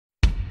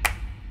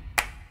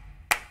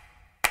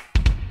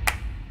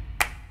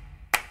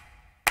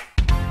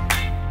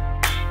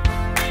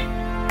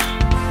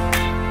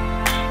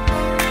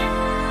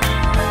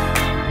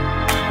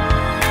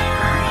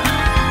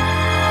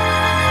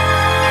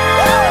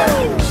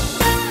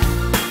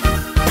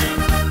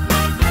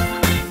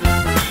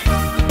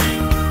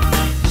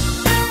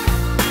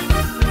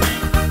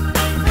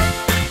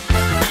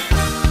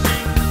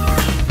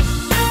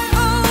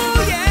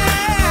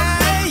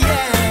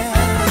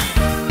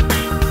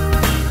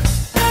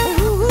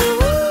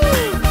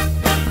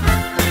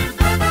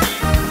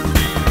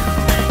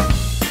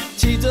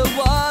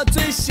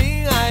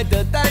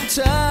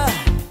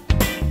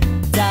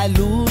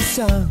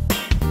上，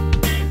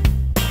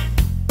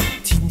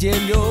听见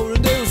有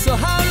人对我说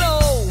Hello，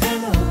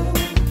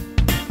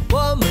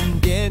 我们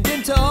点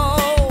点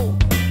头，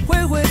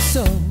挥挥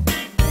手，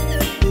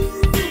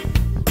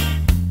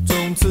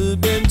从此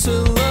变成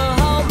了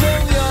好朋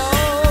友，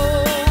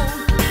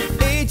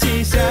一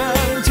起向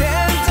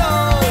前走，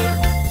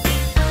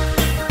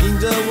迎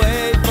着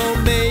微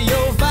风，没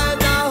有烦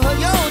恼和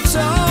忧愁。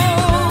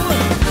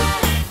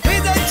你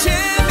在前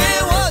面，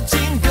我紧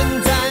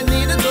跟在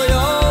你的左右，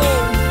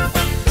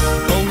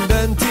红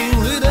灯停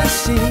绿的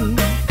心，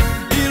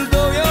一路都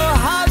有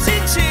好心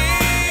情。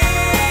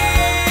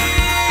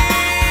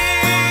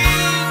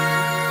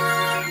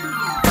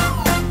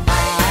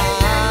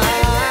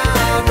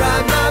I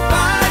ride my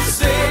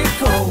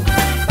bicycle,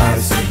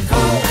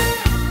 bicycle,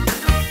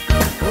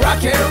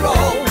 rock and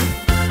roll.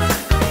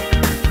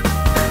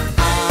 I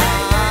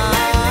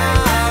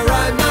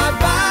ride my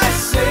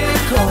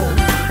bicycle,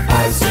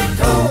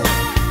 bicycle,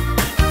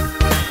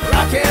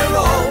 rock and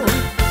roll.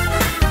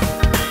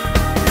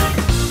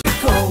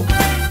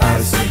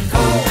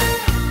 Bicycle,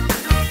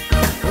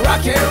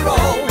 rock and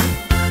roll.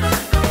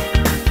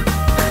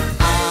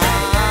 I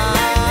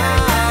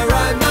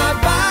ride my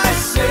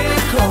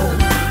bicycle,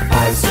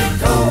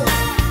 bicycle,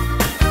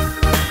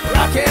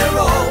 rock and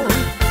roll.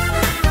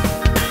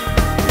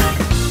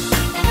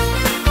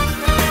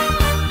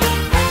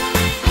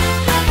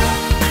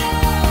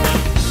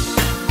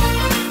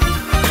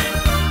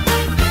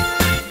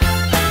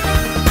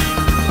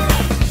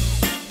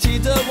 骑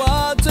着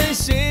我最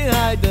心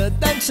爱的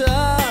单车，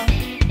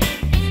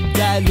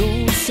在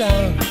路上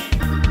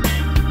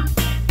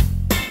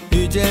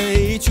遇见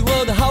一群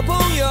我的好朋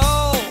友，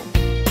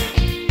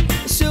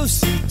休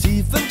息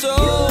几分钟，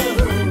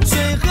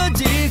水喝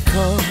几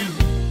口，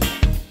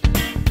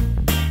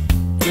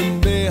准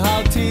备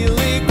好体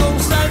力攻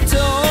山头，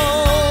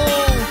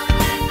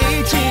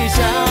一起向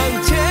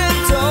前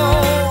走，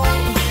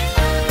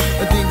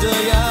盯着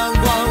阳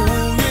光，乌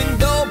云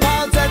都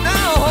抛在脑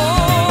后。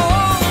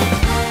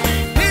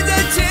你在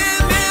前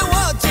面，我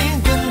紧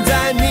跟在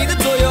你的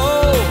左右，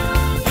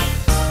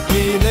你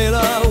累了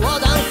我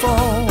挡风，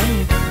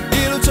一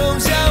路冲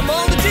向梦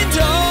的尽头。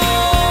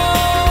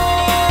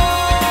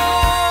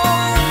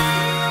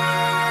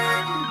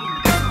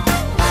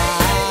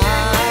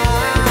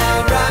I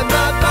ride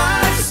my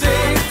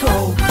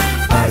bicycle,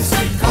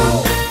 bicycle,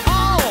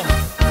 oh,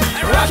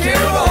 rock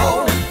and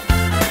roll,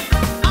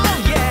 oh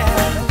yeah.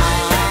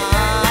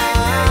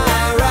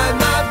 I ride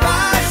my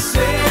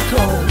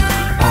bicycle,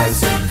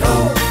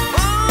 bicycle,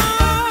 oh,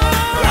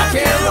 rock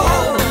and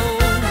roll.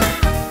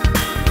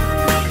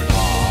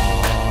 I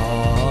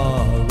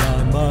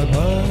ride my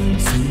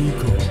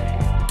bicycle.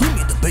 Give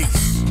me the bass.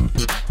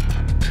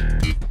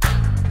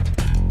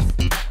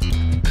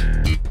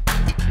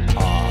 I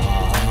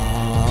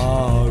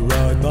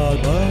ride my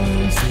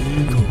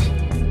bicycle.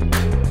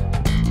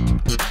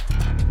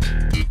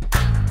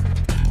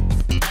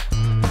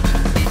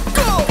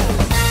 Go!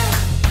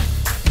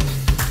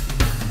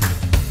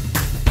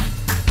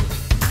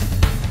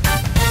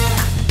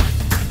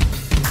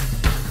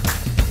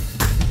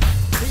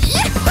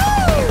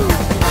 Yahoo!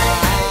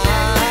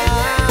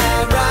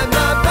 I ride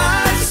my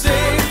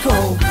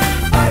bicycle,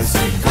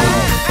 bicycle,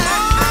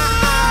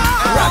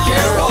 rock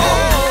and roll.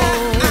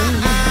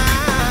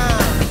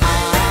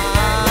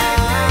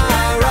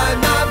 I ride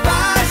my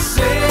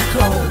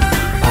bicycle,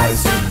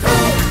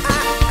 bicycle,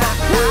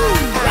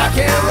 rock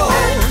and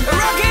roll,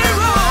 rock and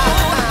roll.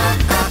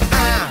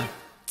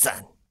 赞。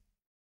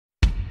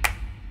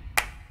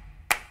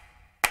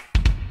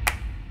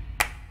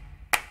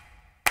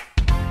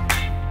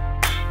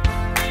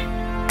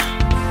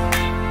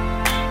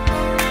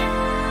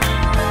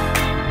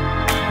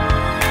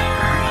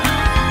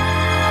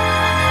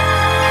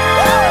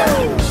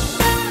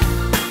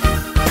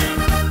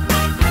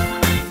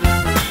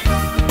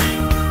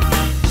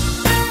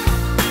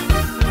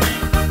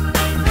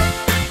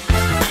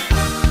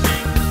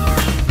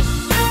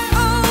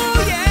Oh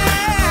yeah,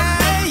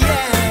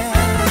 yeah.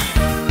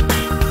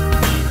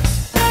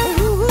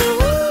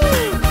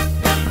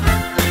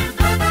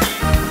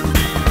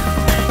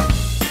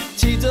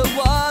骑着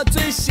我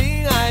最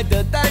心爱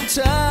的单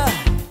车，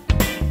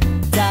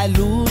在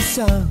路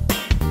上，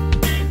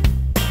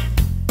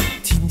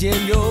听见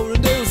有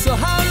人对我说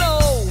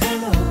Hello，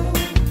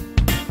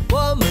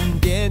 我们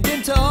点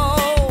点头，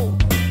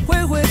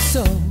挥挥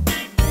手，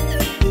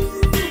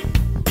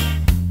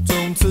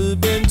从此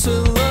变成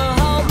了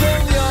好朋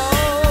友，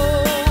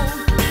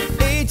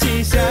一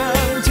起向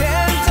前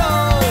走，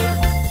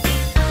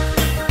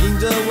迎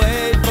着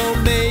微风，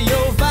没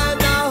有烦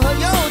恼和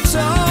忧愁。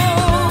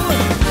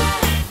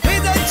你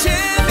在前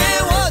面，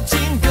我紧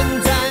跟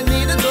在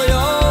你的左右，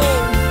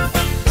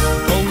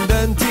红灯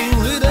停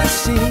绿的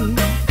心，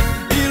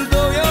一路都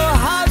有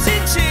好心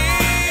情。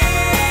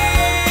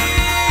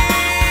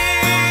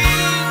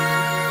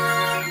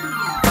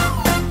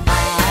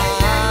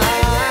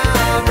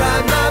I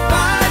ride my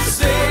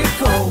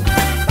bicycle,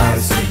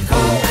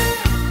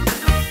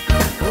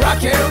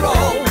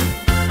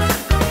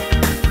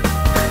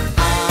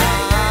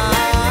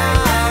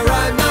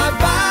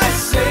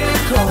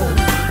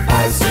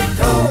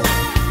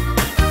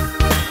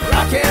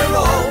 rock and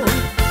roll。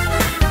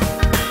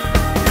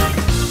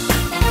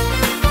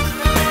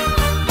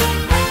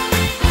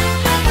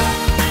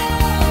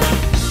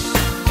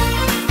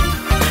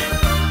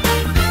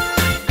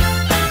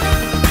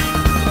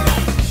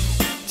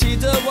骑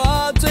着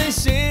我最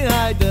心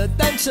爱的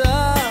单车，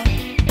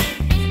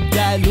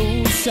在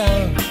路上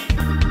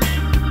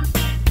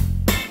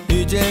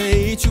遇见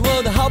一群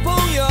我的好朋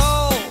友，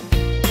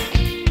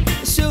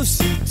休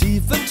息几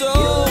分钟，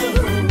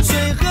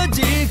水喝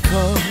几口，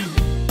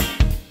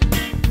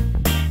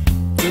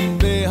准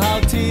备好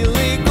体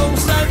力攻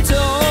山头，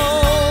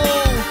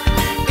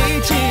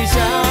一起向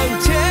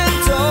前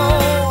走，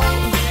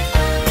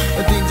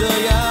盯着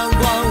阳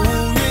光，乌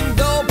云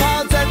都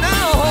抛在脑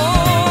后，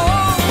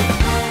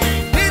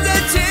你在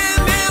前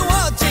面，我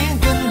紧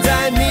跟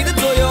在你的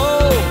左右，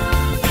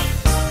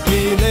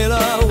你累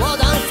了我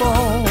当风，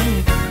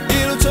一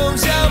路冲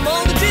向梦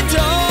的尽头。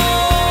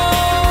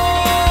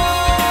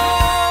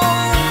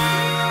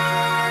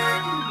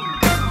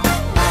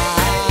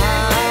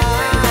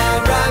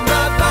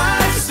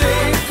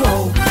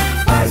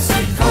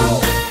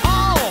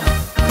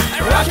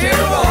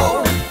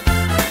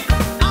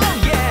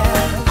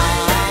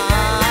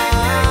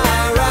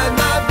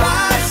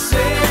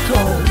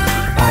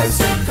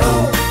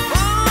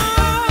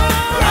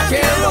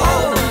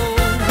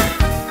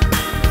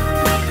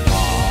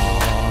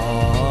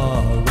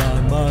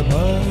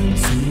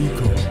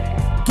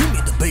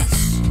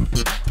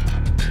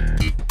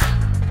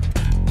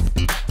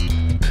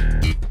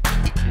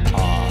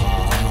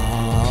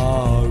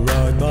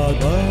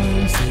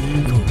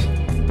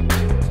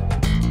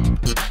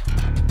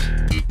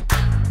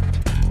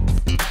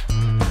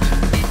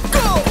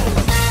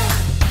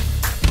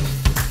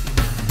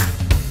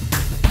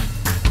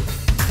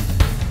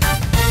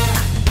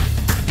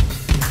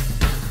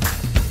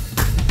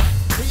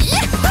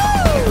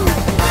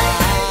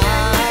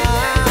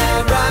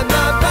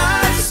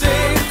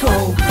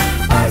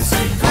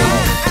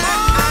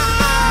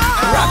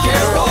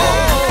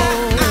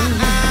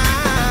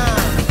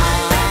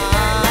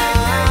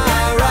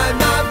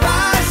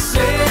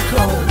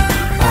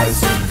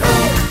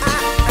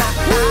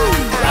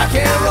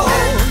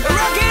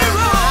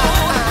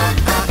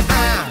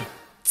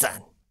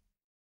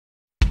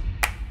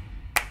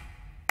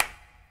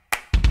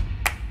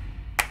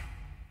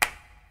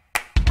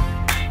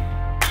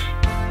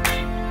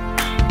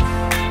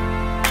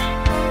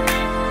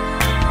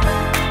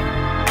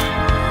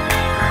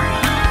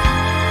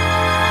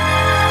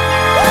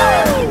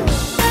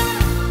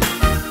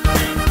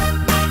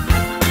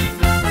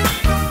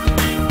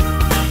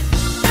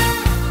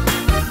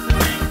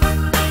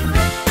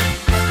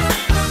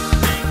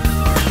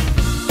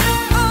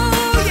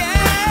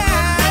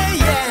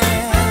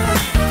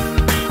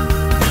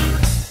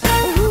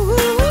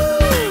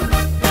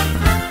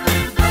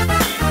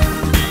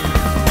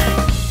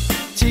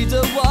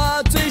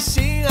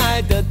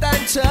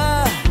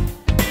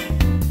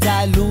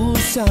在路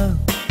上，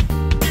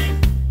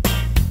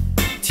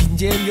听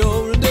见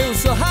有人对我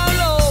说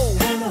Hello，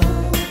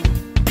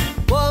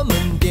 我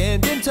们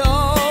点点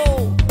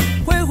头，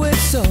挥挥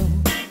手，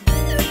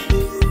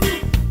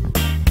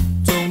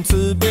从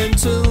此变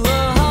成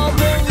了好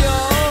朋友，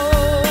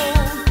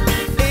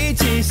一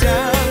起向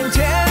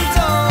前走，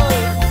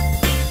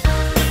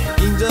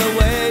迎着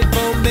微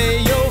风，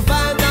没有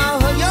烦恼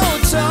和忧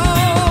愁。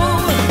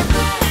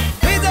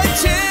你在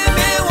前面，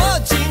我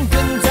紧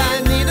跟在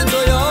你的左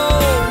右，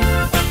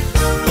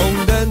红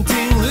灯停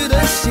绿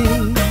的心，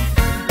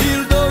一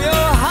路都有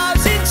好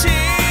心情。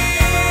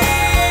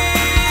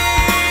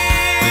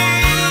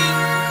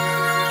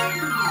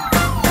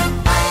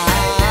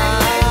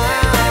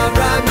I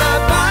ride my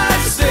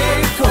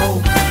bicycle,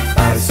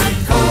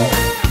 bicycle,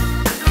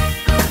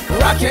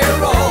 rock and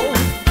roll.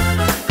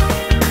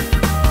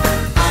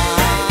 I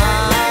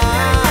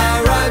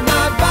ride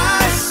my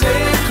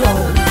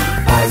bicycle,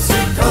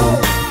 bicycle,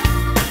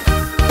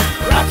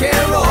 rock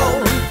and roll.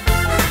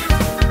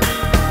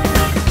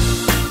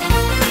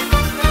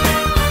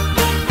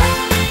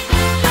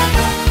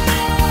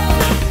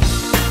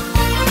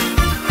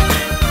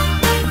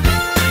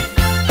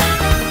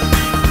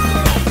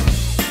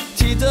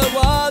 骑着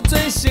我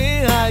最心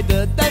爱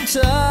的单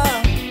车，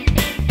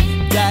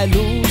在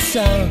路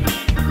上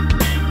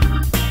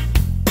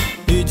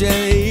遇见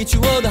一群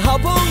我的好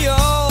朋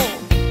友。